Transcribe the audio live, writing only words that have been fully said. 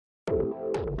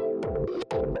Welcome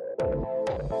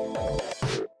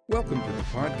to the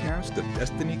podcast of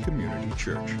Destiny Community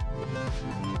Church.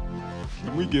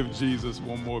 Can we give Jesus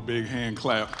one more big hand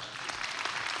clap?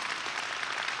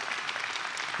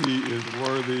 He is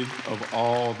worthy of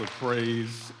all the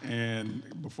praise. And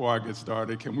before I get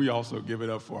started, can we also give it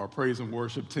up for our praise and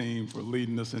worship team for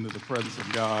leading us into the presence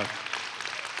of God?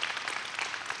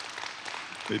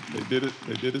 They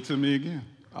did it to me again.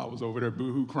 I was over there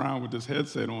boo-hoo crying with this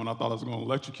headset on. I thought I was going to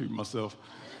electrocute myself.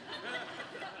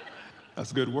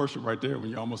 That's good worship right there when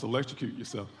you almost electrocute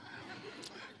yourself.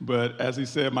 But as he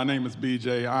said, my name is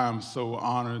BJ. I am so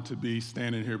honored to be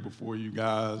standing here before you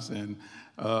guys. And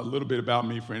a little bit about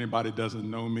me for anybody that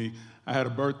doesn't know me. I had a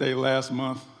birthday last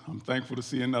month. I'm thankful to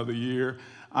see another year.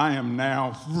 I am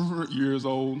now years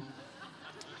old.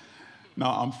 No,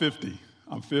 I'm 50.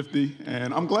 I'm 50,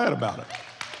 and I'm glad about it.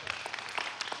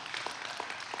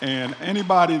 And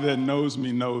anybody that knows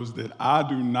me knows that I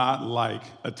do not like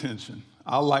attention.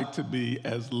 I like to be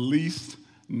as least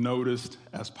noticed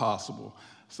as possible.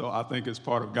 So I think it's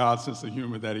part of God's sense of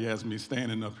humor that he has me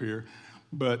standing up here.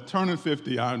 But turning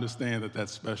 50, I understand that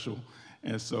that's special.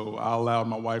 And so I allowed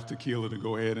my wife, Tequila, to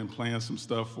go ahead and plan some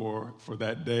stuff for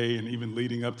that day. And even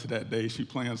leading up to that day, she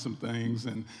planned some things.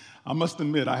 And I must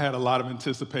admit, I had a lot of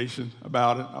anticipation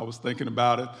about it. I was thinking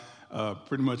about it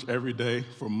pretty much every day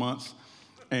for months.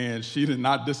 And she did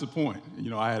not disappoint. You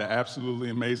know, I had an absolutely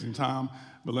amazing time.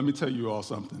 But let me tell you all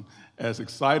something. As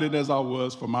excited as I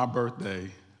was for my birthday,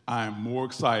 I am more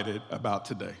excited about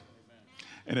today. Amen.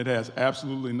 And it has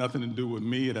absolutely nothing to do with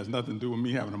me. It has nothing to do with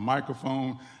me having a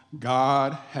microphone.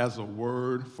 God has a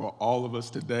word for all of us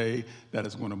today that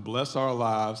is going to bless our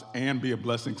lives and be a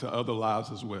blessing to other lives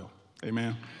as well.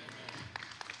 Amen.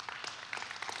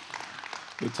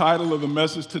 The title of the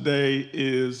message today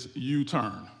is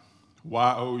U-Turn,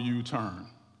 Y-O-U-Turn.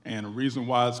 And the reason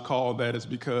why it's called that is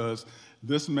because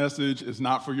this message is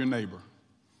not for your neighbor.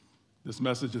 This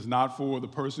message is not for the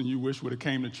person you wish would have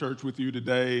came to church with you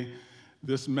today.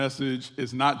 This message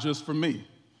is not just for me.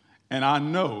 And I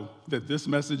know that this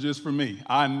message is for me.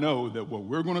 I know that what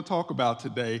we're going to talk about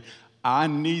today, I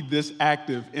need this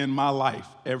active in my life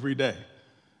every day.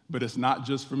 But it's not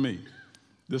just for me.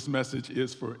 This message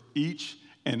is for each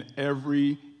and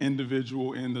every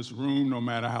individual in this room, no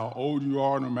matter how old you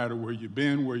are, no matter where you've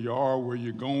been, where you are, where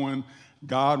you're going.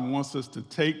 God wants us to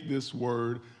take this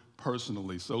word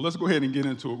personally. So let's go ahead and get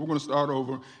into it. We're going to start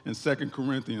over in 2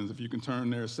 Corinthians. If you can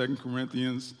turn there, 2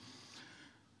 Corinthians.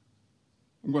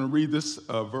 I'm going to read this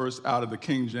verse out of the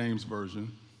King James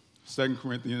Version. 2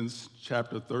 Corinthians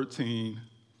chapter 13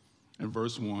 and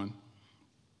verse 1.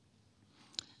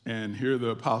 And here the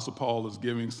Apostle Paul is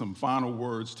giving some final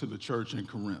words to the church in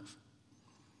Corinth.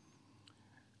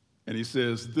 And he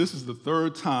says, "This is the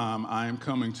third time I am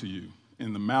coming to you.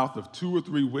 In the mouth of 2 or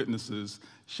 3 witnesses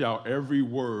shall every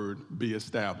word be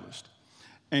established."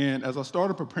 And as I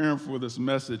started preparing for this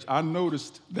message, I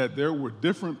noticed that there were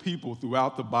different people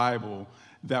throughout the Bible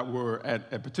that were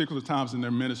at particular times in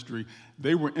their ministry,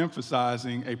 they were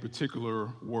emphasizing a particular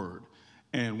word.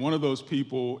 And one of those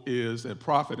people is a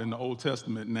prophet in the Old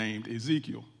Testament named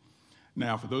Ezekiel.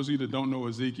 Now, for those of you that don't know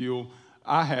Ezekiel,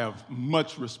 I have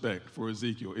much respect for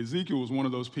Ezekiel. Ezekiel was one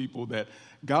of those people that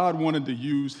God wanted to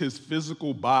use his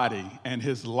physical body and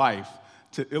his life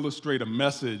to illustrate a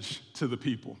message to the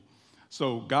people.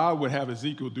 So God would have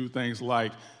Ezekiel do things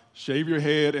like shave your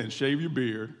head and shave your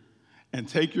beard and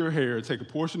take your hair, take a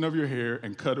portion of your hair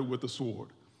and cut it with a sword.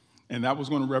 And that was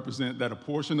going to represent that a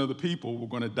portion of the people were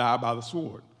going to die by the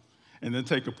sword. And then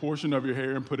take a portion of your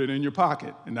hair and put it in your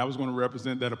pocket. And that was going to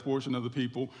represent that a portion of the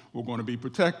people were going to be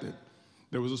protected.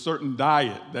 There was a certain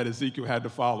diet that Ezekiel had to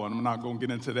follow, and I'm not going to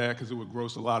get into that because it would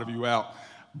gross a lot of you out.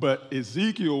 But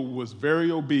Ezekiel was very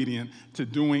obedient to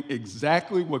doing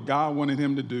exactly what God wanted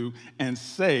him to do and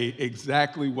say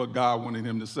exactly what God wanted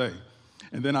him to say.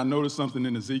 And then I noticed something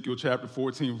in Ezekiel chapter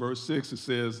 14, verse 6. It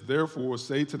says, "Therefore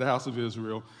say to the house of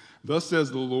Israel, thus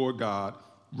says the Lord God,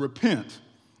 repent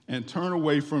and turn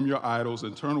away from your idols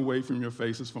and turn away from your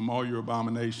faces from all your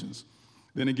abominations."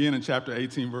 Then again in chapter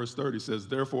 18, verse 30 says,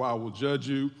 "Therefore I will judge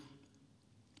you,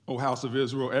 O house of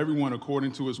Israel, everyone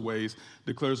according to his ways,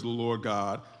 declares the Lord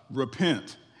God.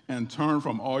 Repent and turn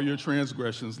from all your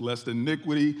transgressions, lest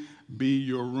iniquity be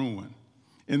your ruin."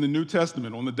 In the New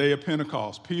Testament, on the day of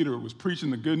Pentecost, Peter was preaching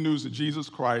the good news of Jesus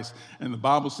Christ, and the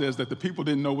Bible says that the people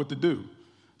didn't know what to do.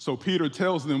 So Peter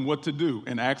tells them what to do.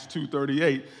 In Acts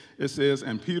 2:38, it says,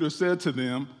 "And Peter said to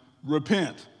them,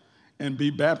 repent and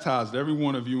be baptized, every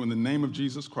one of you, in the name of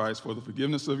Jesus Christ for the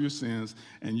forgiveness of your sins,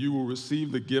 and you will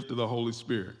receive the gift of the Holy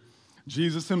Spirit."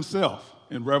 Jesus himself,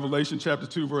 in Revelation chapter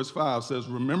 2, verse 5, says,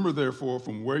 "Remember, therefore,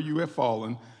 from where you have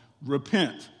fallen,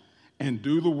 repent and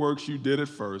do the works you did at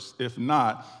first. If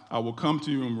not, I will come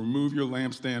to you and remove your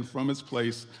lampstand from its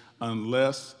place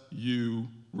unless you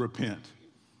repent.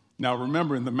 Now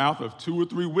remember, in the mouth of 2 or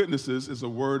 3 witnesses is a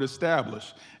word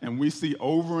established. And we see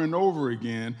over and over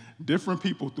again different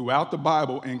people throughout the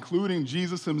Bible, including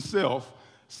Jesus himself,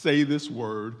 say this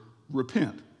word,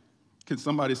 repent. Can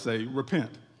somebody say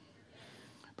repent?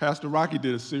 Pastor Rocky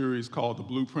did a series called The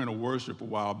Blueprint of Worship a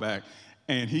while back,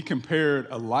 and he compared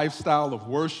a lifestyle of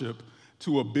worship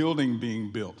to a building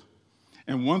being built.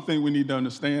 And one thing we need to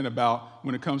understand about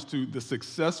when it comes to the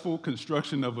successful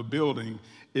construction of a building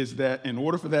is that in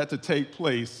order for that to take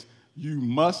place, you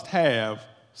must have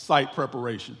site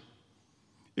preparation.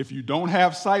 If you don't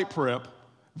have site prep,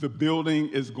 the building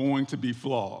is going to be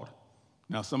flawed.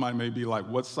 Now, somebody may be like,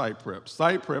 what's site prep?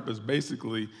 Site prep is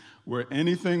basically where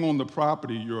anything on the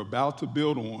property you're about to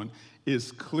build on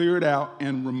is cleared out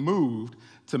and removed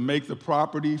to make the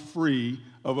property free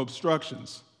of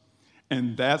obstructions.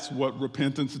 And that's what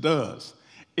repentance does.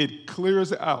 It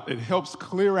clears out, it helps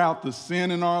clear out the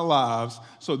sin in our lives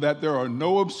so that there are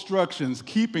no obstructions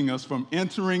keeping us from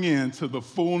entering into the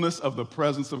fullness of the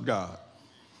presence of God.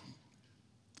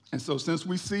 And so since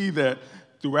we see that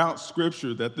throughout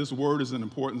Scripture that this word is an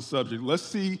important subject, let's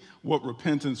see what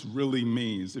repentance really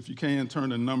means. If you can, turn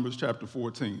to Numbers chapter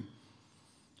 14.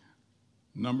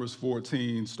 Numbers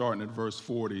 14, starting at verse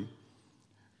 40.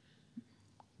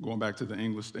 Going back to the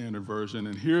English Standard Version.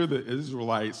 And here the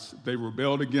Israelites, they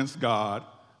rebelled against God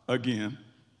again.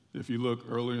 If you look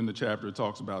earlier in the chapter, it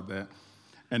talks about that.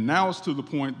 And now it's to the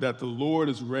point that the Lord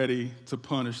is ready to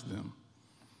punish them.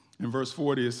 In verse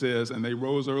 40, it says, "And they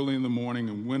rose early in the morning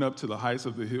and went up to the heights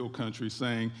of the hill country,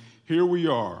 saying, 'Here we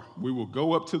are. We will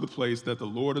go up to the place that the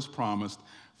Lord has promised,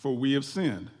 for we have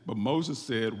sinned.' But Moses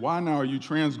said, 'Why now are you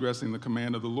transgressing the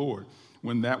command of the Lord,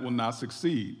 when that will not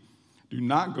succeed? Do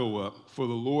not go up, for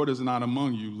the Lord is not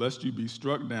among you, lest you be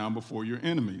struck down before your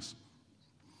enemies.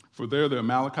 For there the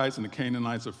Amalekites and the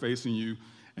Canaanites are facing you,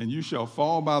 and you shall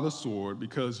fall by the sword,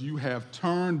 because you have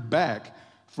turned back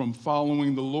from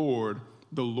following the Lord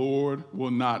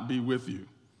will not be with you.'"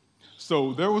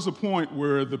 So there was a point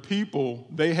where the people,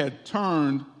 they had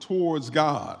turned towards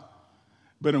God.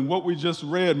 But in what we just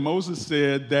read, Moses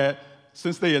said that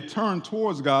since they had turned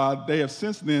towards God, they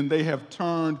have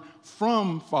turned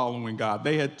from following God.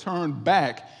 They had turned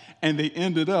back, and they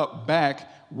ended up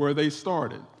back where they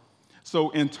started. So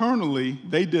internally,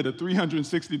 they did a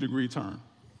 360-degree turn,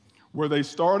 where they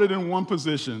started in one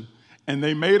position, and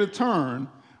they made a turn,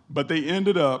 but they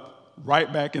ended up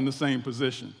right back in the same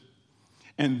position.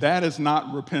 And that is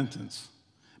not repentance,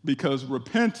 because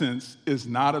repentance is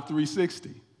not a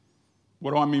 360.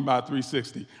 What do I mean by a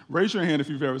 360? Raise your hand if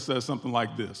you've ever said something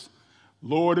like this: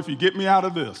 "Lord, if you get me out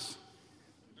of this."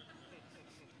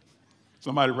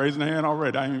 Somebody raising their hand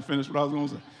already. I ain't even finished what I was going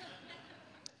to say.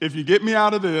 "If you get me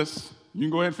out of this," you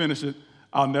can go ahead and finish it,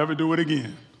 "I'll never do it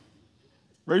again."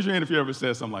 Raise your hand if you ever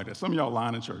said something like that. Some of y'all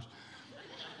lying in church.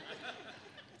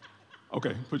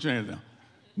 Okay, put your hands down.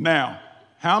 Now,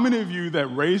 how many of you that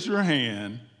raised your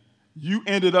hand, you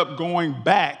ended up going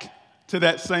back to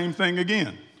that same thing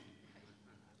again?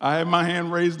 I have my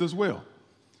hand raised as well.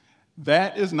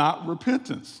 That is not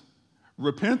repentance.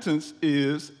 Repentance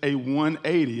is a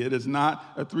 180. It is not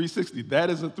a 360. That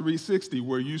is a 360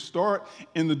 where you start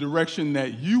in the direction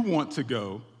that you want to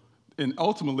go, and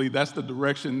ultimately that's the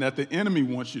direction that the enemy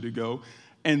wants you to go,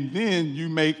 and then you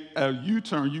make a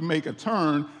U-turn, you make a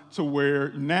turn to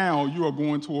where now you are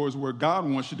going towards where God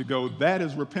wants you to go. That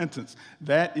is repentance.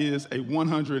 That is a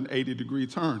 180-degree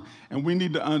turn. And we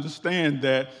need to understand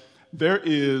that there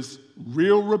is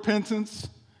real repentance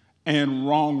and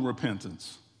wrong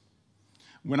repentance.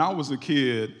 When I was a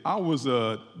kid, I was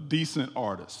a decent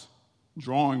artist.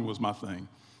 Drawing was my thing.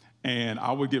 And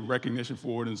I would get recognition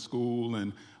for it in school.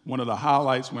 And one of the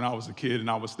highlights when I was a kid and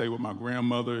I would stay with my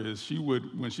grandmother is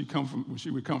when she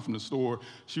would come from the store,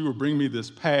 she would bring me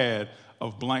this pad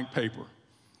of blank paper.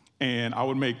 And I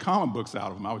would make comic books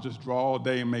out of them. I would just draw all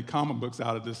day and make comic books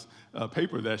out of this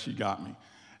paper that she got me.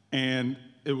 And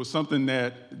it was something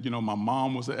that, my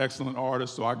mom was an excellent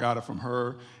artist, so I got it from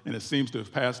her, and it seems to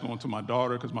have passed on to my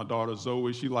daughter, because my daughter,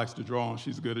 Zoe, she likes to draw, and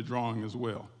she's good at drawing as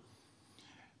well.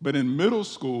 But in middle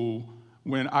school,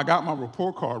 when I got my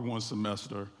report card one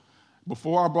semester,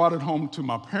 before I brought it home to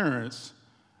my parents,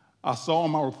 I saw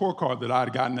on my report card that I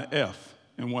had gotten an F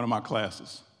in one of my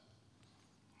classes.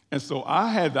 And so I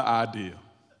had the idea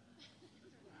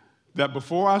that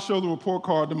before I show the report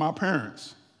card to my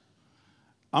parents,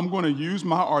 I'm going to use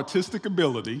my artistic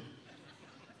ability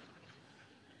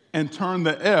and turn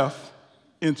the F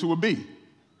into a B.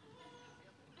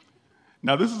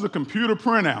 Now, this is a computer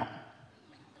printout.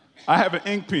 I have an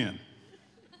ink pen.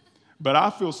 But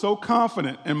I feel so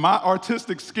confident in my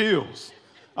artistic skills.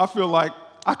 I feel like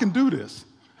I can do this.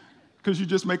 Because you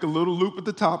just make a little loop at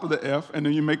the top of the F, and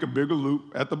then you make a bigger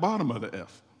loop at the bottom of the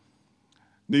F.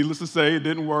 Needless to say, it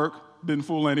didn't work, didn't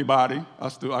fool anybody.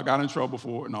 I got in trouble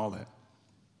for it and all that.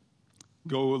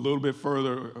 Go a little bit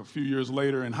further, a few years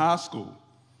later in high school.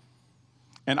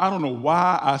 And I don't know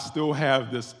why I still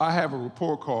have this. I have a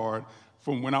report card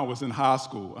from when I was in high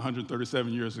school,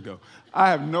 137 years ago.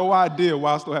 I have no idea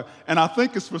why I still have, and I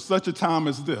think it's for such a time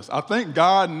as this. I think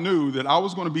God knew that I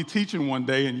was going to be teaching one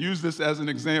day and use this as an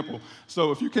example.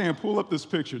 So if you can, pull up this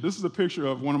picture. This is a picture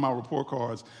of one of my report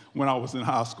cards when I was in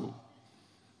high school.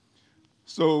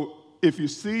 So if you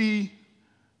see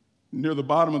near the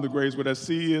bottom of the grades where that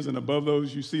C is, and above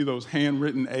those, you see those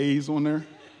handwritten A's on there.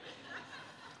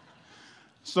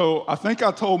 So I think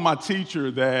I told my teacher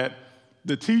that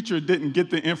the teacher didn't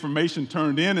get the information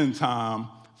turned in time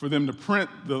for them to print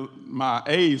my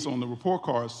A's on the report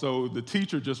card, so the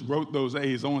teacher just wrote those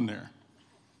A's on there.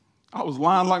 I was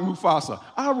lying like Mufasa.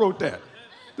 I wrote that.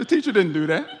 The teacher didn't do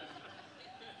that.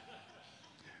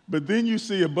 But then you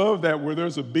see above that where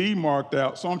there's a B marked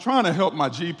out, so I'm trying to help my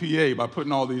GPA by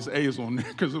putting all these A's on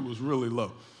there because it was really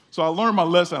low. So I learned my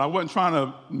lesson. I wasn't trying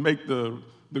to make the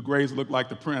grades look like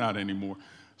the printout anymore.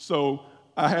 So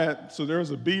there's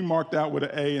a B marked out with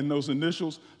an A and those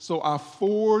initials. So I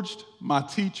forged my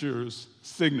teacher's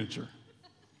signature.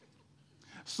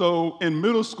 So in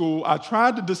middle school, I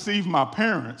tried to deceive my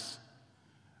parents,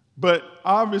 but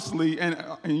obviously, and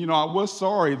I was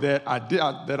sorry that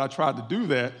I tried to do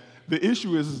that. The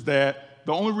issue is that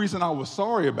the only reason I was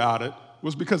sorry about it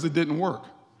was because it didn't work,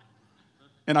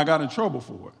 and I got in trouble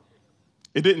for it.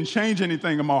 It didn't change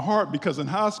anything in my heart because in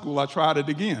high school I tried it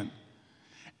again.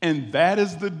 And that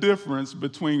is the difference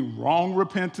between wrong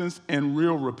repentance and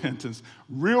real repentance.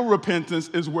 Real repentance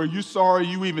is where you're sorry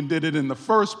you even did it in the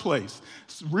first place.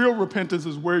 Real repentance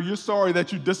is where you're sorry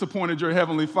that you disappointed your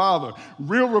Heavenly Father.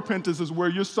 Real repentance is where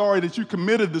you're sorry that you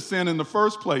committed the sin in the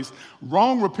first place.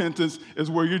 Wrong repentance is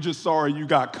where you're just sorry you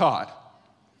got caught.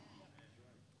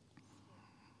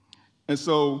 And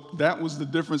so that was the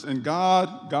difference. And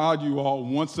God, you all,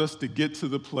 wants us to get to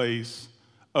the place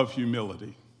of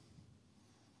humility.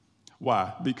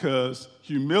 Why? Because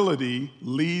humility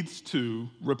leads to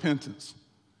repentance.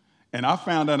 And I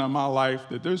found out in my life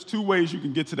that there's two ways you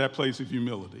can get to that place of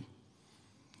humility.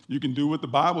 You can do what the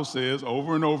Bible says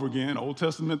over and over again, Old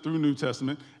Testament through New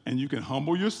Testament, and you can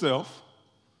humble yourself.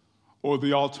 Or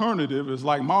the alternative is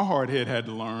like my hardhead had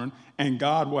to learn, and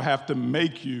God will have to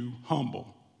make you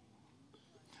humble.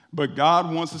 But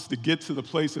God wants us to get to the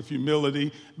place of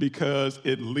humility because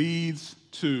it leads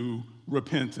to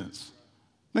repentance.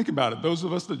 Think about it. Those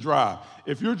of us that drive,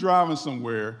 if you're driving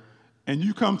somewhere and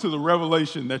you come to the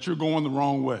revelation that you're going the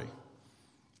wrong way,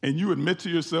 and you admit to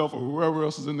yourself or whoever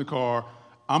else is in the car,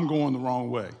 I'm going the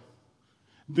wrong way,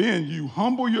 then you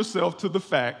humble yourself to the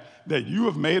fact that you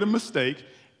have made a mistake,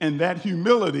 and that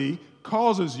humility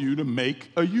causes you to make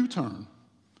a U-turn.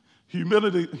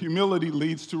 Humility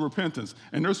leads to repentance.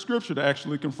 And there's scripture to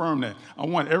actually confirm that. I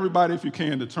want everybody, if you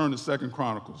can, to turn to 2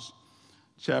 Chronicles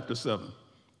chapter 7.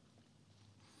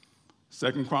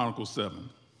 2 Chronicles 7.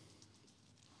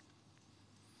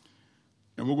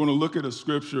 And we're going to look at a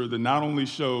scripture that not only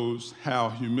shows how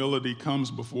humility comes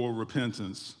before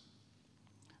repentance,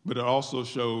 but it also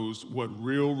shows what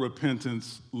real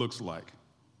repentance looks like.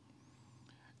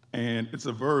 And it's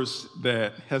a verse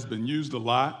that has been used a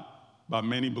lot by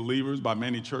many believers, by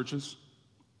many churches,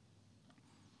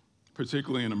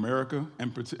 particularly in America,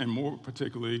 and more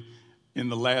particularly in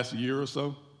the last year or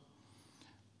so.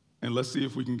 And let's see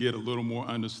if we can get a little more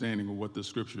understanding of what the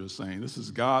scripture is saying. This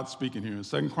is God speaking here in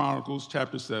 2 Chronicles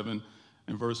chapter 7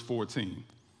 and verse 14.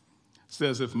 It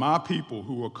says, "If my people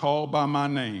who are called by my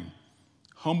name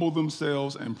humble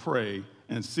themselves and pray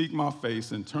and seek my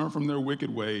face and turn from their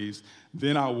wicked ways,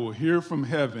 then I will hear from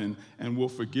heaven and will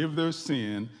forgive their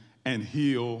sin and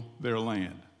heal their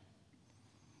land."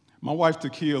 My wife,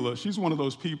 Tequila, she's one of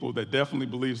those people that definitely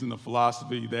believes in the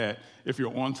philosophy that if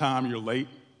you're on time, you're late.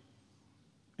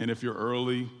 And if you're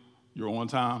early, you're on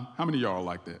time. How many of y'all are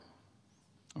like that?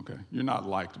 Okay, you're not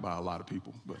liked by a lot of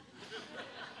people, but.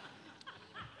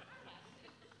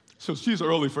 So she's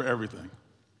early for everything.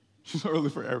 She's early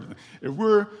for everything.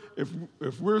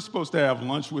 If we're supposed to have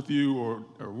lunch with you or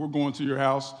we're going to your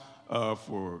house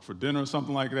for dinner or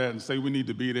something like that and say we need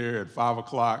to be there at 5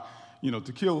 o'clock,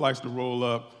 Tequila likes to roll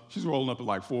up. She's rolling up at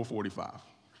like 4:45.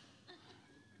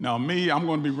 Now me, I'm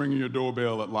going to be ringing your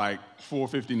doorbell at like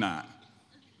 4:59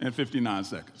 and 59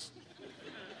 seconds.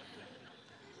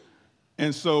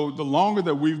 And so the longer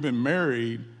that we've been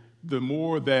married, the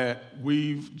more that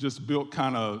we've just built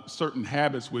kind of certain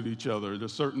habits with each other.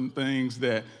 There's certain things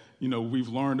that, we've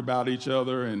learned about each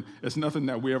other, and it's nothing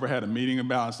that we ever had a meeting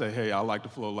about and say, hey, I like to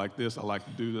flow like this, I like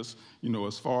to do this,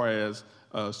 as far as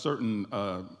certain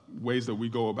ways that we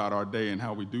go about our day and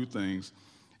how we do things.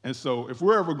 And so if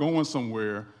we're ever going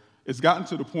somewhere, it's gotten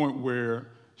to the point where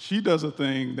she does a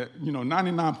thing that,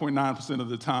 99.9% of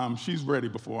the time, she's ready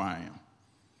before I am.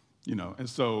 And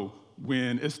so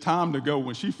when it's time to go,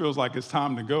 when she feels like it's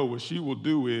time to go, what she will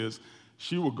do is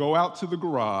she will go out to the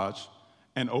garage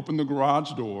and open the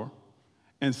garage door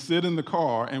and sit in the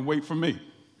car and wait for me.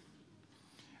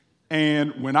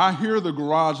 And when I hear the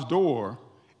garage door,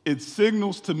 it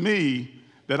signals to me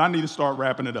that I need to start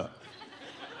wrapping it up.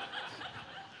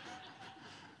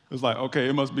 It's like, okay,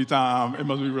 it must be time. It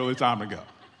must be really time to go.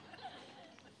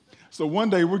 So one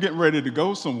day we're getting ready to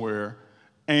go somewhere,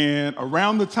 and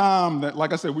around the time that,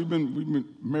 like I said, we've been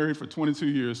married for 22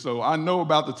 years, so I know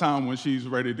about the time when she's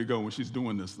ready to go, when she's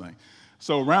doing this thing.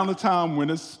 So around the time when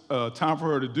it's time for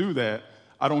her to do that,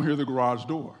 I don't hear the garage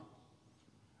door.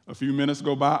 A few minutes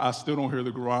go by, I still don't hear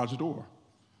the garage door.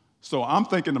 So I'm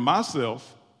thinking to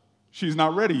myself, she's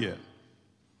not ready yet.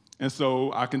 And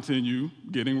so I continue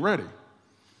getting ready.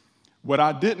 What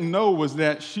I didn't know was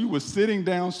that she was sitting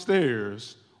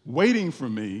downstairs waiting for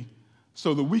me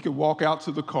so that we could walk out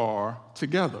to the car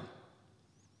together.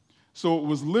 So it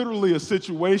was literally a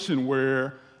situation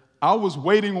where I was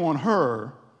waiting on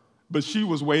her, but she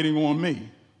was waiting on me.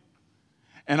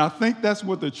 And I think that's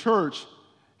what the church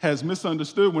has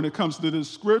misunderstood when it comes to this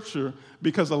scripture,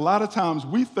 because a lot of times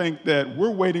we think that we're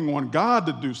waiting on God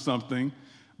to do something,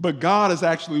 but God is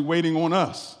actually waiting on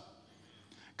us.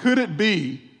 Could it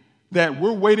be that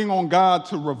we're waiting on God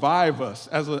to revive us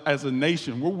as a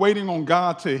nation? We're waiting on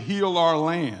God to heal our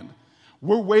land.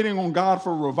 We're waiting on God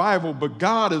for revival, but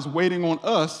God is waiting on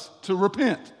us to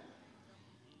repent.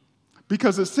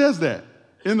 Because it says that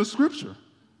in the scripture.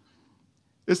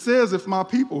 It says, if my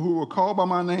people who are called by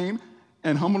my name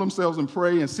and humble themselves and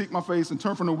pray and seek my face and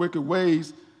turn from their wicked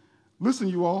ways, listen,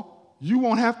 you all, you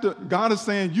won't have to, God is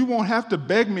saying, you won't have to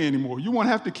beg me anymore. You won't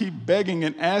have to keep begging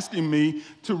and asking me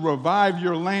to revive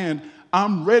your land.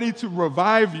 I'm ready to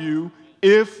revive you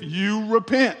if you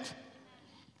repent.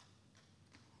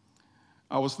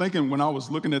 I was thinking when I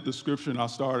was looking at the scripture and I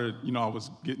started, I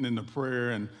was getting into prayer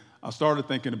and I started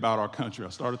thinking about our country. I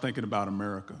started thinking about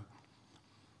America.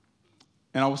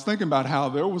 And I was thinking about how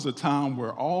there was a time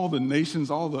where all the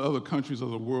nations, all the other countries of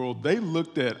the world, they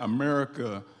looked at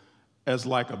America as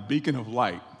like a beacon of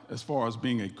light as far as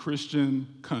being a Christian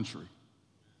country.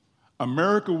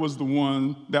 America was the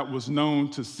one that was known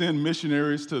to send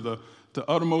missionaries to the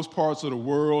uttermost parts of the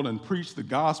world and preach the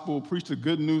gospel, preach the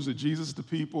good news of Jesus to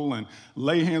people, and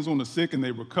lay hands on the sick and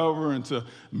they recover, and to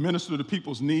minister to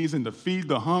people's needs and to feed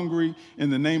the hungry in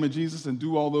the name of Jesus and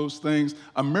do all those things.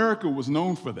 America was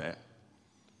known for that.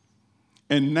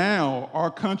 And now our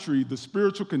country, the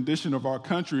spiritual condition of our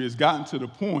country has gotten to the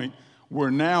point where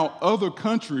now other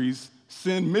countries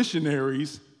send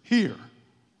missionaries here.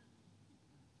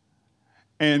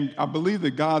 And I believe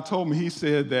that God told me, he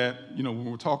said that, when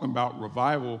we're talking about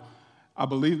revival, I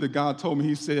believe that God told me,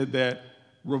 he said that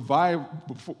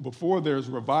before there's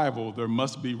revival, there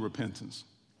must be repentance.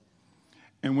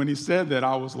 And when he said that,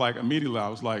 I was like,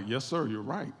 yes, sir, you're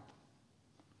right.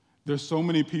 There's so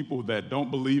many people that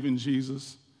don't believe in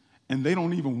Jesus, and they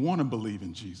don't even want to believe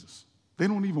in Jesus. They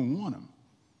don't even want him.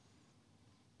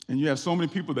 And you have so many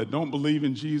people that don't believe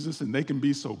in Jesus, and they can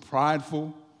be so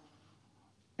prideful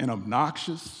and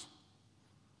obnoxious,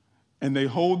 and they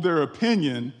hold their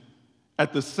opinion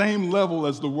at the same level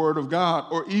as the Word of God,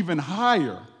 or even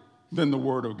higher than the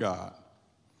Word of God.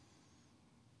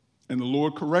 And the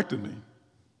Lord corrected me.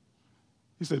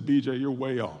 He said, BJ, you're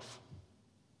way off.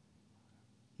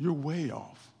 You're way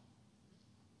off.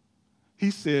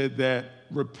 He said that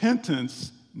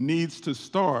repentance needs to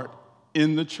start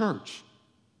in the church.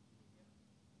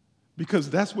 Because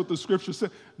that's what the scripture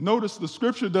says. Notice the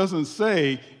scripture doesn't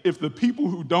say, if the people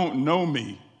who don't know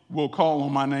me will call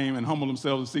on my name and humble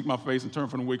themselves and seek my face and turn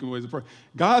from the wicked ways and pray.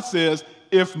 God says,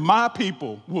 if my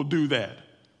people will do that.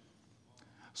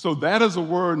 So that is a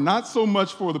word not so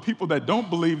much for the people that don't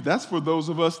believe, that's for those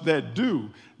of us that do.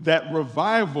 That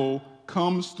revival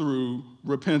comes through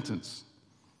repentance.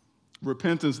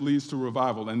 Repentance leads to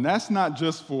revival. And that's not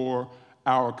just for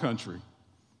our country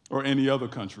or any other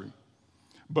country.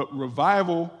 But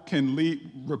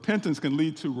repentance can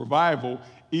lead to revival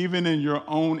even in your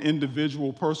own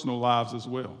individual personal lives as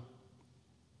well.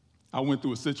 I went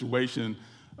through a situation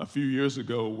a few years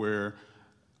ago where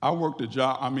I worked a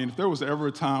job. I mean, if there was ever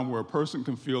a time where a person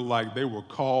can feel like they were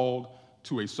called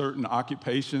to a certain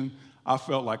occupation, I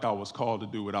felt like I was called to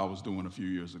do what I was doing a few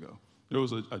years ago. There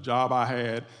was a job I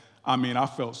had. I mean, I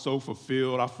felt so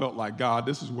fulfilled. I felt like, God,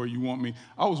 this is where you want me.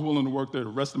 I was willing to work there the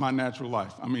rest of my natural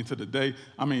life. I mean, to the day,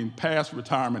 past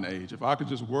retirement age. If I could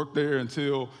just work there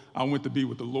until I went to be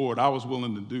with the Lord, I was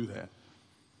willing to do that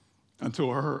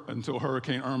until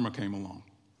Hurricane Irma came along.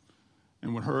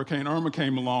 And when Hurricane Irma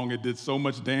came along, it did so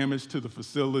much damage to the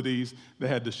facilities. They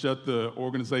had to shut the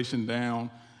organization down,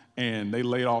 and they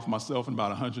laid off myself and about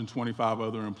 125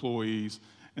 other employees.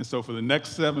 And so for the next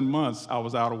 7 months, I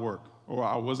was out of work. Or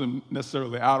I wasn't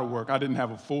necessarily out of work. I didn't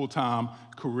have a full-time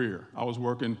career. I was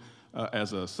working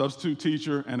as a substitute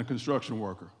teacher and a construction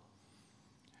worker.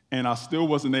 And I still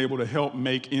wasn't able to help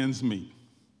make ends meet.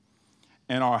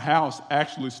 And our house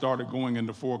actually started going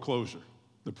into foreclosure.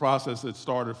 The process had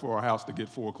started for our house to get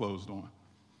foreclosed on.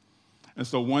 And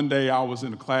so one day I was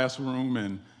in a classroom,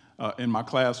 and in my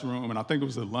classroom, and I think it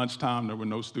was at lunchtime, there were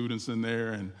no students in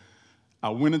there, and I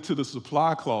went into the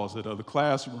supply closet of the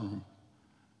classroom,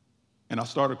 and I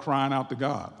started crying out to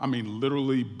God. I mean,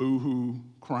 literally boo-hoo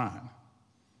crying.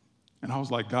 And I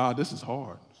was like, God, this is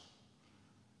hard.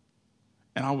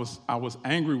 And I was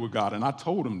angry with God, and I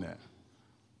told him that.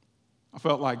 I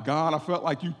felt like, God, I felt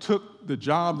like you took the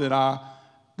job that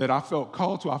I felt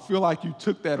called to. I feel like you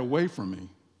took that away from me.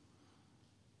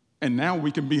 And now we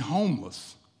can be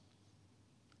homeless.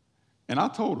 And I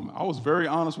told him, I was very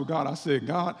honest with God. I said,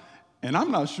 God, and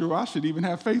I'm not sure I should even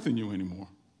have faith in you anymore.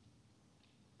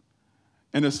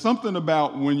 And it's something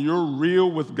about when you're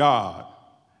real with God,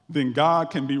 then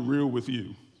God can be real with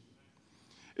you.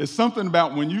 It's something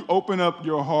about when you open up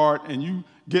your heart and you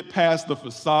get past the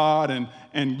facade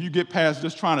and you get past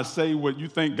just trying to say what you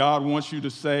think God wants you to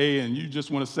say, and you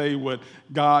just want to say what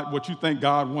you think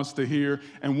God wants to hear.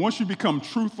 And once you become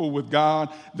truthful with God,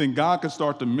 then God can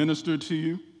start to minister to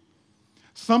you.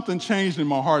 Something changed in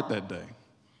my heart that day.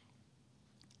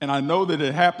 And I know that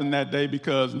it happened that day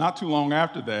because not too long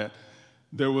after that,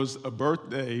 there was a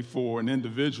birthday for an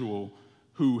individual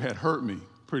who had hurt me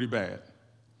pretty bad.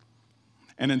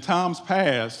 And in times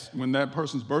past, when that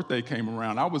person's birthday came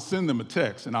around, I would send them a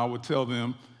text and I would tell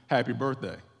them, happy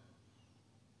birthday,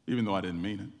 even though I didn't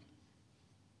mean it.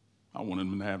 I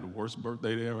wanted them to have the worst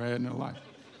birthday they ever had in their life.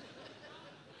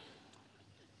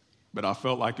 But I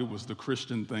felt like it was the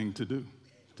Christian thing to do,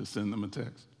 to send them a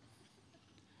text.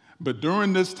 But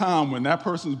during this time, when that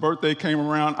person's birthday came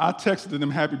around, I texted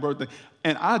them happy birthday,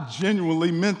 and I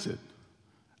genuinely meant it.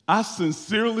 I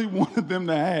sincerely wanted them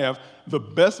to have the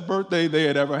best birthday they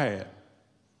had ever had.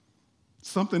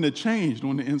 Something had changed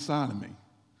on the inside of me.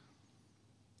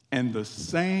 And the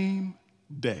same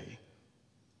day,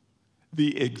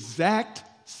 the exact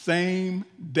same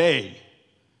day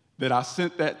that I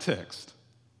sent that text,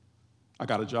 I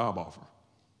got a job offer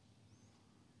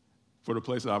for the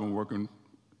place that I've been working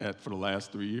at for the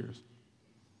last 3 years.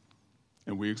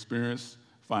 And we experienced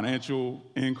financial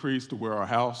increase to where our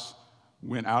house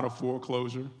went out of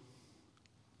foreclosure.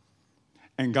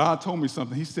 And God told me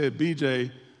something. He said,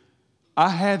 BJ, I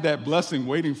had that blessing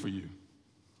waiting for you.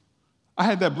 I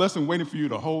had that blessing waiting for you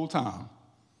the whole time.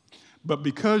 But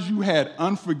because you had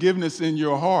unforgiveness in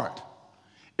your heart,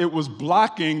 it was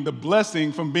blocking the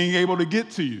blessing from being able to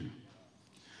get to you.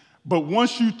 But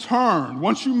once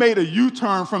you made a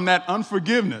U-turn from that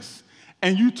unforgiveness,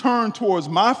 and you turned towards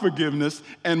my forgiveness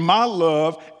and my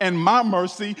love and my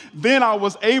mercy, then I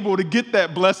was able to get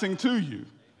that blessing to you.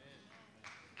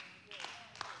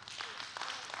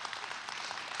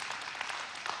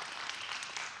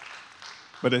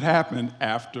 But it happened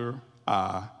after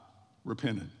I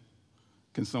repented.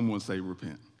 Can someone say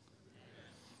repent?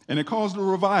 And it caused a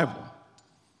revival.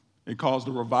 It caused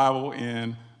a revival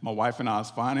in my wife and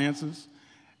I's finances.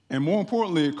 And more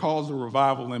importantly, it caused a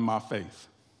revival in my faith.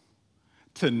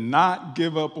 To not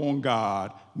give up on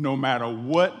God no matter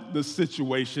what the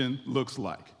situation looks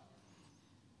like.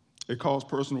 It caused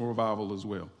personal revival as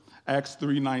well. Acts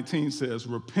 3:19 says,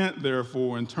 repent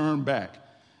therefore and turn back,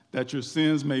 that your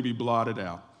sins may be blotted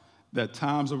out, that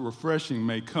times of refreshing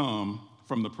may come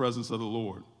from the presence of the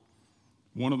Lord.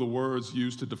 One of the words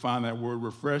used to define that word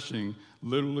refreshing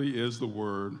literally is the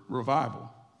word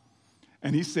revival.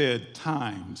 And he said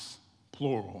times,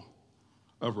 plural,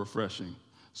 of refreshing.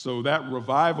 So that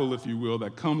revival, if you will,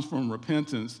 that comes from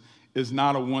repentance is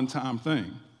not a one-time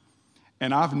thing.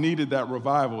 And I've needed that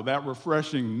revival, that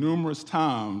refreshing numerous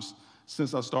times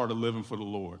since I started living for the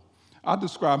Lord. I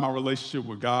describe my relationship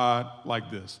with God like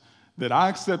this, that I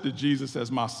accepted Jesus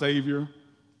as my Savior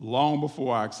long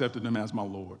before I accepted him as my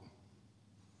Lord.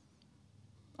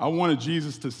 I wanted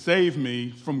Jesus to save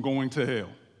me from going to hell.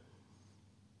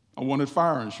 I wanted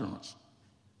fire insurance.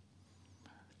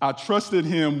 I trusted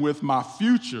him with my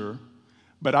future,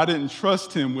 but I didn't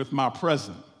trust him with my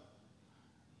present,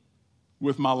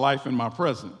 with my life and my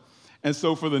present. And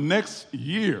so for the next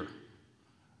year,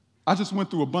 I just went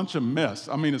through a bunch of mess.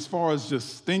 I mean, as far as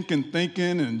just thinking,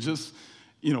 and just,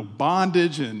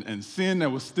 bondage and sin that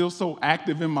was still so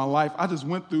active in my life. I just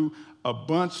went through a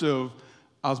bunch of,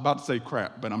 I was about to say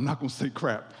crap, but I'm not going to say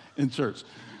crap in church.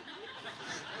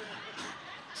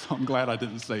 So I'm glad I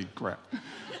didn't say crap.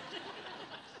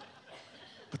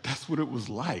 But that's what it was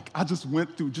like. I just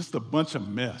went through just a bunch of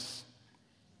mess.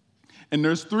 And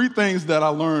there's 3 things that I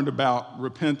learned about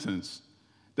repentance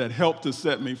that helped to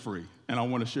set me free, and I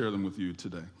want to share them with you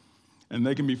today. And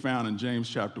they can be found in James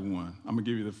chapter 1. I'm going to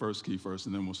give you the first key first,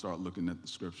 and then we'll start looking at the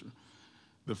scripture.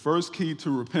 The first key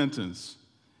to repentance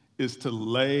is to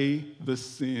lay the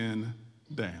sin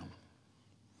down.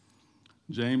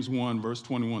 James 1, verse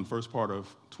 21, first part of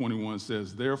 21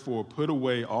 says, "Therefore put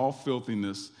away all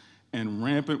filthiness and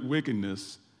rampant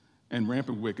wickedness.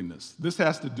 This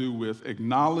has to do with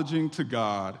acknowledging to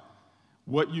God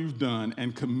what you've done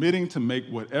and committing to make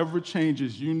whatever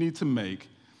changes you need to make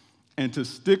and to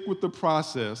stick with the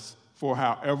process for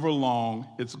however long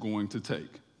it's going to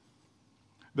take.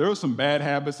 There are some bad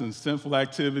habits and sinful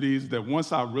activities that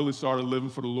once I really started living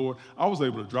for the Lord, I was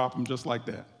able to drop them just like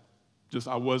that.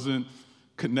 I wasn't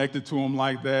connected to them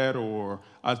like that, or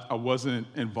I wasn't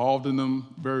involved in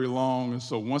them very long. And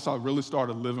so once I really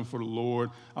started living for the Lord,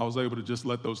 I was able to just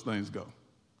let those things go,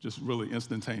 just really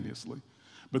instantaneously.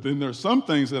 But then there's some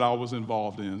things that I was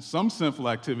involved in, some sinful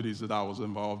activities that I was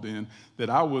involved in that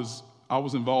I was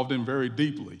involved in very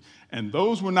deeply. And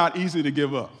those were not easy to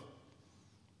give up.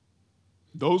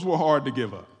 Those were hard to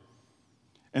give up.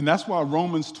 And that's why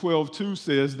Romans 12:2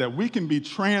 says that we can be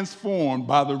transformed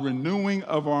by the renewing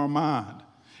of our mind.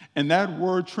 And that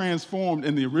word transformed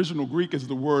in the original Greek is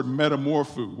the word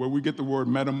metamorpho, where we get the word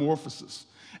metamorphosis.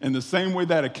 And the same way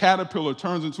that a caterpillar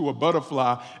turns into a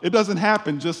butterfly, it doesn't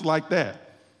happen just like that.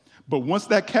 But once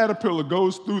that caterpillar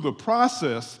goes through the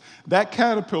process, that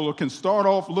caterpillar can start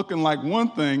off looking like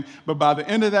one thing, but by the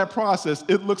end of that process,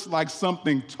 it looks like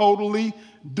something totally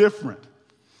different.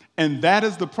 And that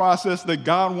is the process that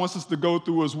God wants us to go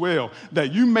through as well.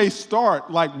 That you may start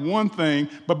like one thing,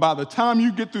 but by the time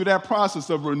you get through that process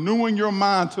of renewing your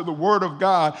mind to the Word of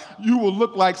God, you will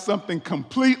look like something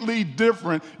completely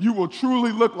different. You will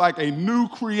truly look like a new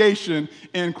creation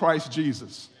in Christ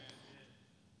Jesus.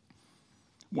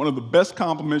 One of the best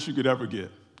compliments you could ever get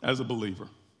as a believer,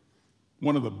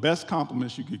 one of the best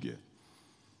compliments you could get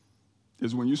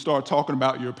is when you start talking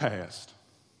about your past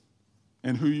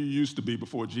and who you used to be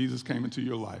before Jesus came into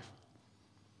your life.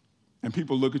 And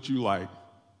people look at you like,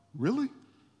 really?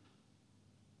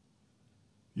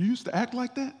 You used to act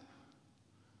like that?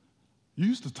 You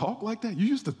used to talk like that? You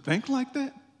used to think like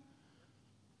that?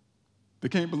 They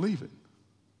can't believe it.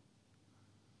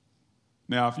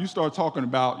 Now, if you start talking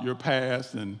about your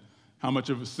past and how much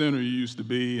of a sinner you used to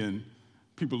be, and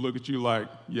people look at you like,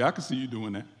 yeah, I can see you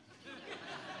doing that.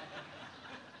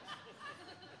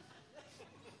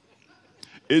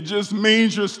 It just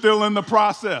means you're still in the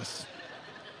process.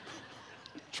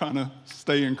 Trying to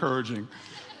stay encouraging.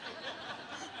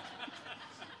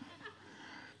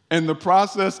 And the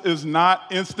process is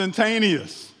not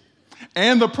instantaneous.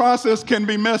 And the process can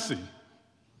be messy.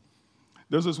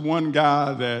 There's this one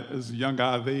guy that is a young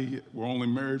guy. They were only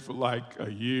married for like a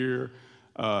year.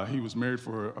 He was married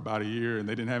for about a year, and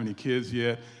they didn't have any kids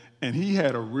yet. And he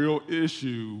had a real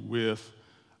issue with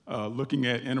looking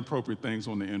at inappropriate things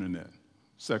on the internet,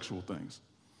 sexual things.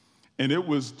 And it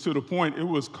was to the point, it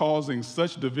was causing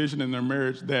such division in their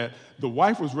marriage that the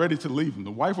wife was ready to leave him. The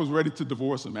wife was ready to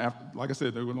divorce him. After, like I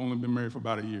said, they had only been married for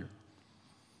about a year.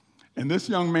 And this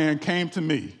young man came to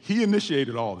me. He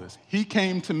initiated all this. He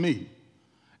came to me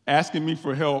asking me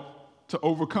for help to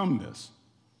overcome this,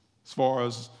 as far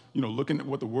as, looking at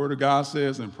what the Word of God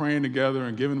says and praying together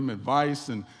and giving him advice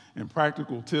and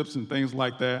practical tips and things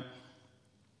like that.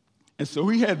 And so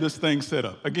he had this thing set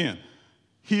up. Again,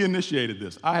 he initiated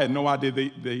this. I had no idea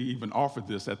they even offered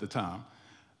this at the time.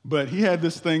 But he had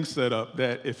this thing set up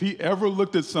that if he ever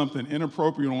looked at something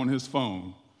inappropriate on his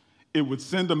phone, it would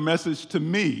send a message to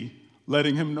me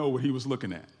letting him know what he was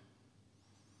looking at.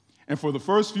 And for the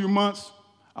first few months,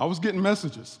 I was getting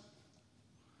messages.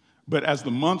 But as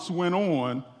the months went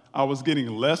on, I was getting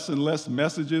less and less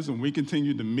messages, and we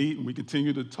continued to meet and we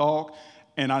continued to talk.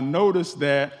 And I noticed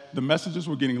that the messages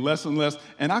were getting less and less,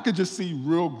 and I could just see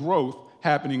real growth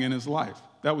happening in his life.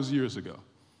 That was years ago.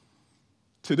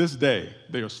 To this day,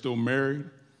 they are still married.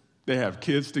 They have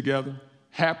kids together,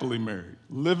 happily married,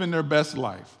 living their best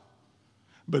life.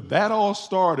 But that all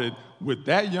started with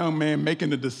that young man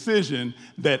making a decision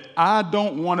that I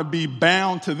don't want to be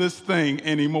bound to this thing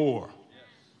anymore.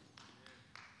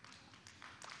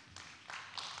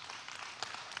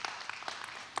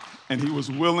 And he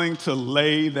was willing to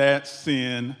lay that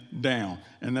sin down.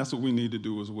 And that's what we need to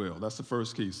do as well. That's the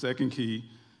first key. Second key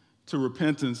to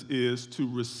repentance is to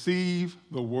receive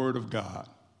the word of God.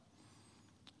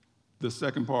 The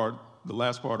second part, the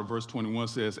last part of verse 21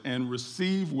 says, and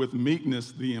receive with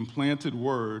meekness the implanted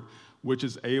word, which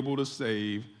is able to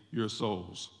save your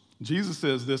souls. Jesus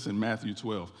says this in Matthew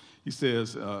 12. He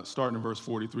says, starting in verse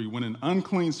 43, when an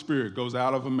unclean spirit goes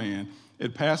out of a man,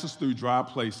 it passes through dry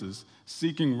places,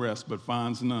 seeking rest, but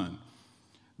finds none.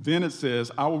 Then it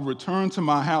says, I will return to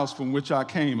my house from which I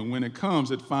came, and when it comes,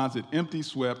 it finds it empty,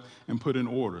 swept, and put in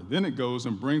order. Then it goes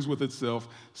and brings with itself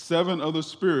 7 other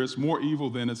spirits more evil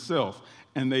than itself,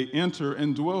 and they enter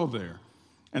and dwell there.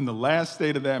 And the last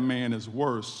state of that man is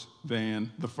worse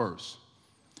than the first.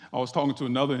 I was talking to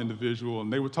another individual,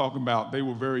 and they were talking about, they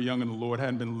were very young in the Lord,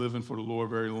 hadn't been living for the Lord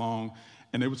very long,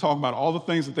 and they were talking about all the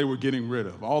things that they were getting rid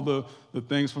of, all the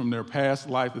things from their past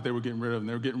life that they were getting rid of, and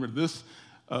they were getting rid of this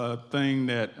thing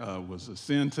that was a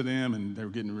sin to them, and they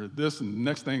were getting rid of this, and the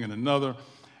next thing, and another.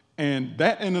 And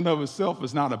that in and of itself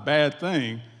is not a bad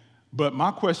thing, but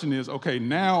my question is, okay,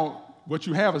 now what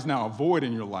you have is now a void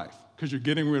in your life, because you're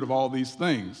getting rid of all these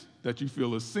things that you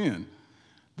feel is sin.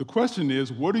 The question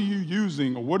is, what are you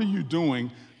using or what are you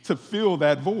doing to fill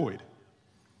that void?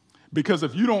 Because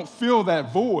if you don't fill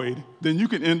that void, then you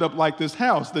can end up like this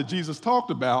house that Jesus talked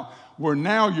about, where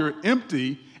now you're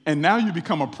empty and now you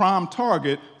become a prime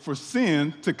target for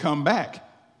sin to come back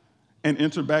and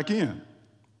enter back in.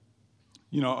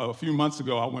 You know, a few months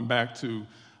ago, I went back to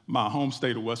my home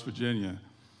state of West Virginia,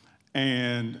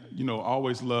 and, you know, I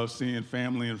always love seeing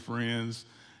family and friends.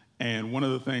 And one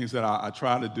of the things that I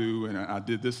try to do, and I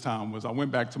did this time, was I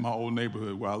went back to my old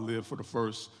neighborhood where I lived for the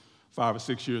first 5 or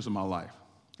 6 years of my life.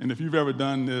 And if you've ever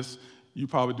done this, you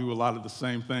probably do a lot of the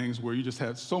same things where you just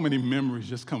have so many memories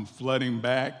just come flooding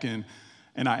back. And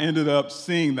I ended up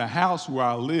seeing the house where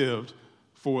I lived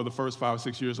for the first 5 or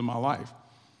 6 years of my life.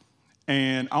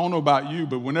 And I don't know about you,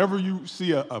 but whenever you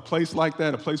see a place like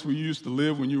that, a place where you used to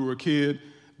live when you were a kid,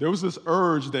 there was this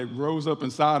urge that rose up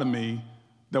inside of me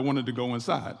that wanted to go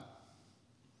inside.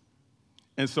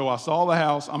 And so I saw the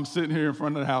house. I'm sitting here in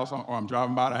front of the house, or I'm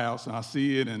driving by the house, and I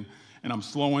see it, and I'm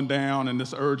slowing down, and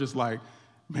this urge is like,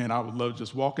 man, I would love to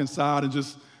just walk inside and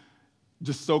just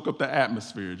soak up the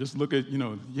atmosphere. Just look at,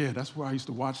 yeah, that's where I used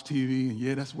to watch TV, and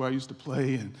yeah, that's where I used to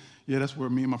play, and yeah, that's where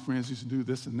me and my friends used to do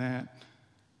this and that.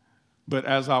 But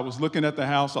as I was looking at the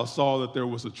house, I saw that there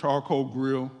was a charcoal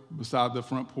grill beside the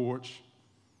front porch.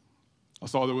 I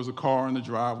saw there was a car in the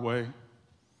driveway.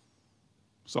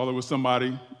 Saw there was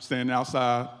somebody standing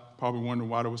outside, probably wondering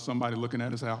why there was somebody looking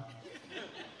at his house.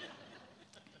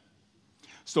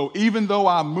 So even though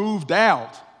I moved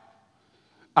out,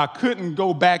 I couldn't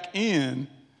go back in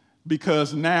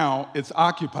because now it's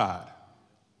occupied.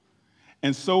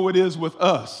 And so it is with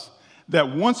us,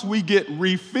 that once we get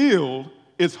refilled,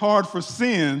 it's hard for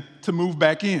sin to move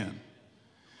back in.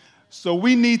 So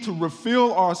we need to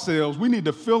refill ourselves. We need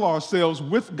to fill ourselves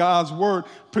with God's word,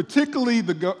 particularly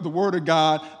the word of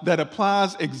God that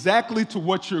applies exactly to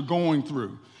what you're going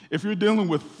through. If you're dealing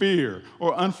with fear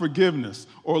or unforgiveness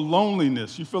or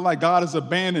loneliness, you feel like God has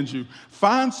abandoned you,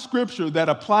 find scripture that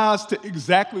applies to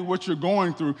exactly what you're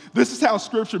going through. This is how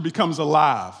scripture becomes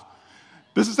alive.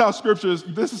 This is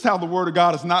how the word of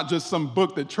God is not just some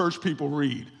book that church people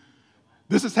read.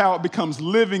 This is how it becomes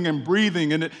living and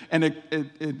breathing, and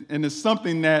it's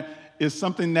something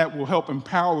that will help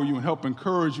empower you and help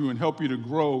encourage you and help you to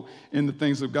grow in the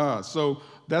things of God. So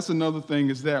that's another thing,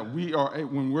 is that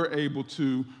when we're able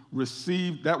to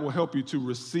receive, that will help you to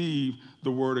receive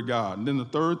the word of God. And then the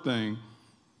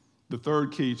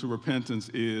third key to repentance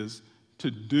is to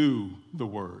do the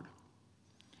word.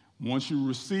 Once you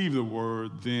receive the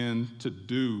word, then to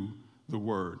do the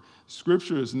word.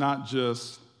 Scripture is not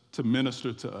just to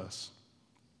minister to us,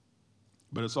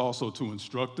 but it's also to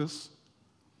instruct us,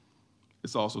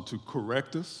 it's also to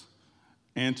correct us,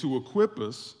 and to equip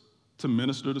us to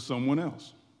minister to someone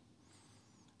else.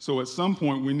 So at some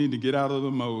point, we need to get out of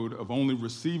the mode of only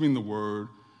receiving the word,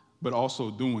 but also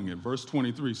doing it. Verse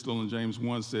 23, still in James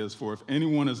 1, says, "For if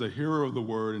anyone is a hearer of the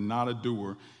word and not a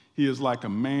doer, he is like a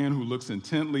man who looks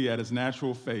intently at his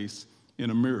natural face in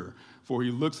a mirror. For he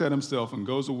looks at himself and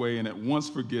goes away and at once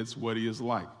forgets what he is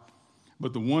like.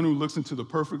 But the one who looks into the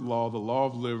perfect law, the law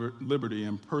of liberty,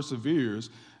 and perseveres,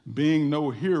 being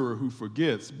no hearer who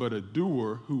forgets, but a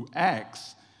doer who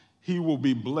acts, he will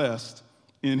be blessed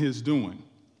in his doing."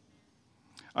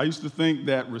 I used to think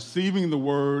that receiving the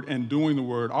word and doing the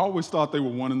word, I always thought they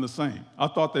were one and the same. I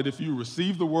thought that if you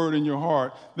receive the word in your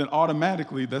heart, then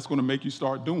automatically that's going to make you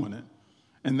start doing it.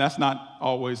 And that's not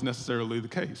always necessarily the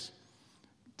case.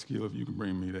 Tequila, if you can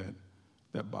bring me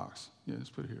that box. Yeah, let's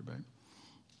put it here, babe.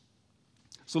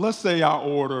 So let's say I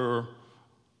order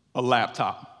a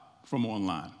laptop from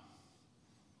online,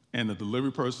 and the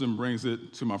delivery person brings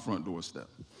it to my front doorstep.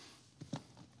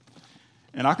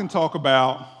 And I can talk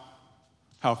about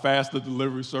how fast the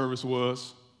delivery service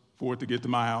was for it to get to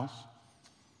my house.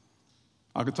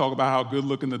 I could talk about how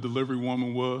good-looking the delivery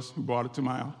woman was who brought it to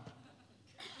my house.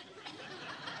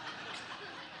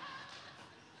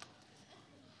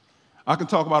 I can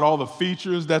talk about all the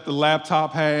features that the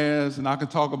laptop has, and I can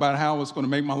talk about how it's going to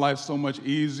make my life so much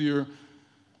easier.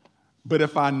 But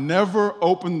if I never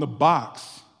open the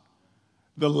box,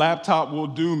 the laptop will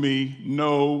do me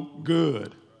no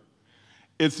good.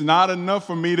 It's not enough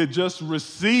for me to just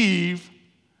receive,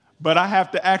 but I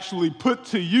have to actually put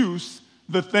to use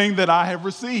the thing that I have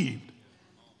received.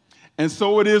 And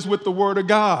so it is with the Word of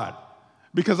God.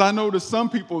 Because I know that some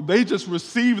people, they just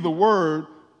receive the Word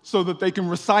so that they can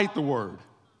recite the Word.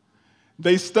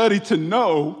 They study to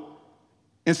know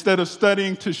instead of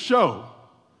studying to show.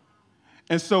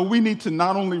 And so we need to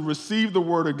not only receive the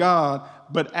Word of God,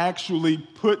 but actually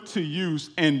put to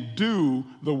use and do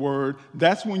the Word.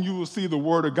 That's when you will see the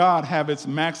Word of God have its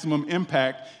maximum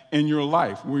impact in your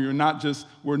life, where we're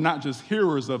not just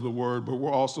hearers of the Word, but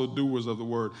we're also doers of the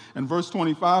Word. And verse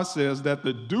 25 says that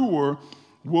the doer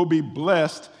will be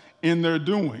blessed in their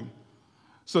doing.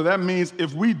 So that means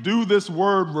if we do this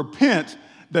word repent,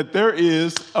 that there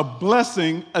is a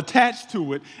blessing attached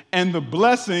to it, and the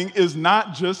blessing is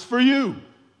not just for you.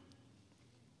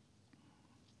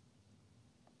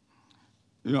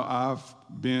 You know, I've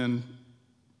been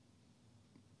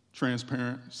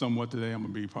transparent somewhat today. I'm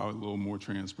going to be probably a little more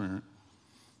transparent.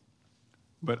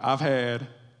 But I've had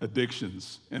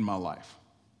addictions in my life,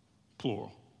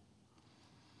 plural.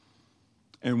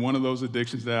 And one of those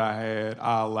addictions that I had,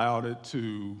 I allowed it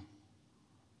to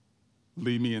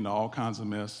lead me into all kinds of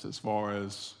mess as far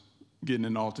as getting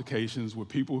in altercations with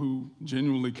people who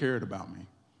genuinely cared about me.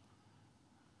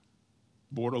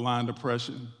 Borderline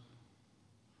depression.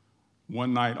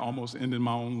 One night almost ended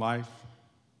my own life,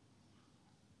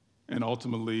 and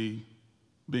ultimately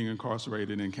being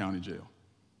incarcerated in county jail.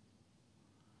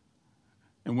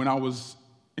 And when I was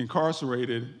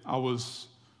incarcerated,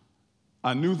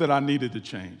 I knew that I needed to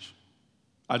change.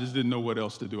 I just didn't know what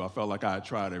else to do. I felt like I had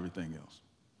tried everything else.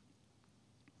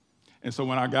 And so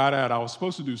when I got out, I was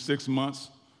supposed to do 6 months.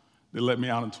 They let me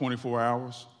out in 24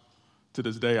 hours. To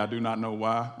this day, I do not know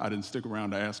why. I didn't stick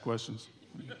around to ask questions.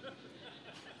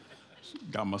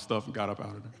 Got my stuff and got up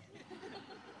out of there.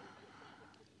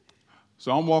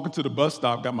 So I'm walking to the bus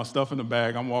stop, got my stuff in the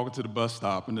bag. I'm walking to the bus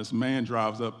stop, and this man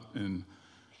drives up and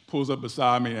pulls up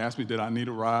beside me and asked me, did I need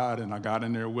a ride? And I got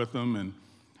in there with him. And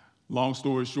long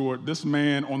story short, this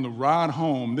man, on the ride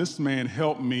home, this man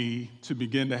helped me to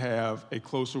begin to have a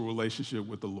closer relationship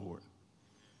with the Lord.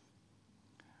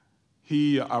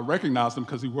 I recognized him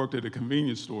because he worked at a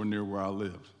convenience store near where I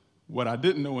lived. What I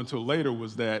didn't know until later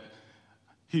was that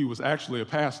he was actually a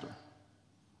pastor.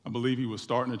 I believe he was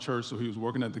starting a church, so he was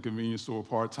working at the convenience store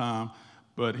part-time,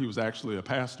 but he was actually a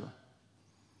pastor.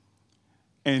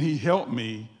 And he helped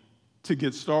me to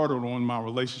get started on my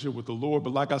relationship with the Lord.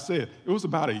 But like I said, it was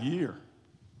about a year.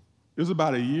 It was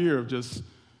about a year of just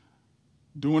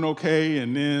doing okay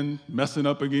and then messing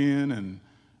up again and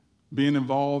being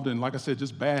involved in, like I said,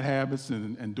 just bad habits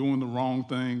and doing the wrong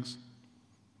things.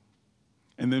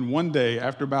 And then one day,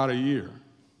 after about a year,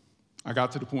 I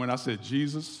got to the point I said,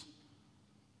 Jesus,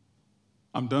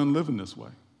 I'm done living this way.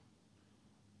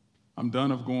 I'm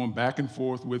done of going back and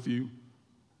forth with you,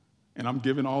 and I'm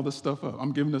giving all this stuff up.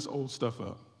 I'm giving this old stuff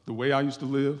up. The way I used to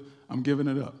live, I'm giving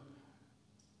it up.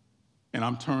 And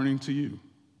I'm turning to you.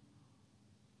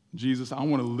 Jesus, I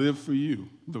want to live for you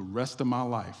the rest of my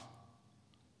life.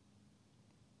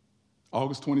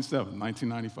 August 27,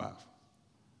 1995.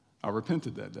 I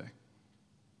repented that day.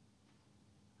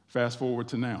 Fast forward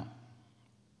to now.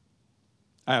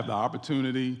 I have the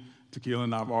opportunity, Tequila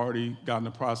and I have already gotten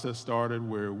the process started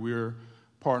where we're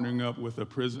partnering up with a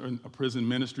prison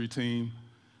ministry team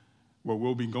where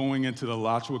we'll be going into the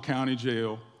Alachua County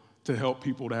Jail to help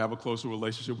people to have a closer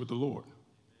relationship with the Lord.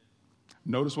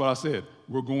 Notice what I said.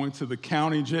 We're going to the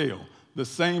county jail, the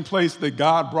same place that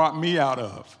God brought me out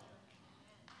of.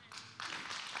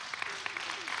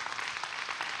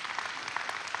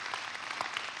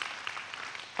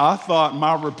 I thought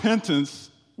my repentance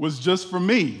was just for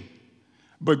me.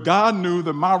 But God knew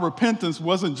that my repentance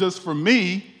wasn't just for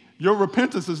me. Your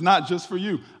repentance is not just for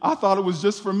you. I thought it was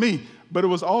just for me, but it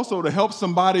was also to help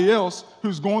somebody else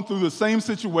who's going through the same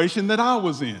situation that I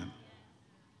was in.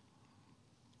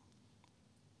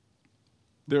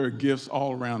 There are gifts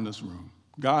all around this room.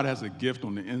 God has a gift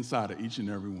on the inside of each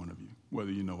and every one of you, whether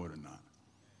you know it or not.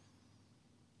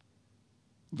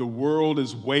 The world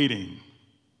is waiting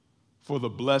for the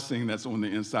blessing that's on the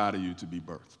inside of you to be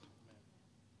birthed.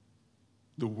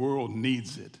 The world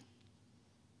needs it.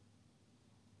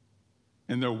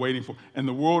 And they're waiting for it. And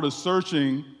the world is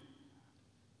searching,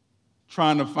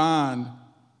 trying to find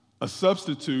a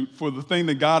substitute for the thing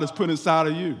that God has put inside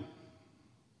of you.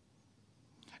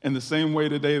 In the same way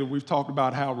today that we've talked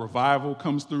about how revival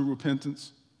comes through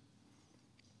repentance,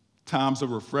 times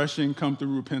of refreshing come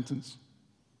through repentance,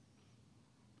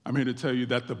 I'm here to tell you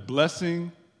that the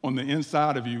blessing on the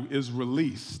inside of you is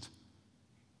released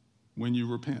when you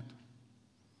repent.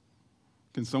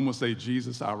 Can someone say,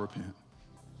 Jesus, I repent?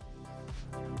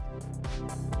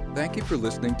 Thank you for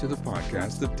listening to the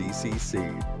podcast of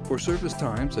DCC. For service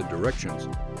times and directions,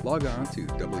 log on to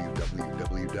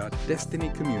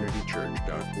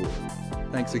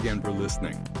www.destinycommunitychurch.org. Thanks again for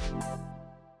listening.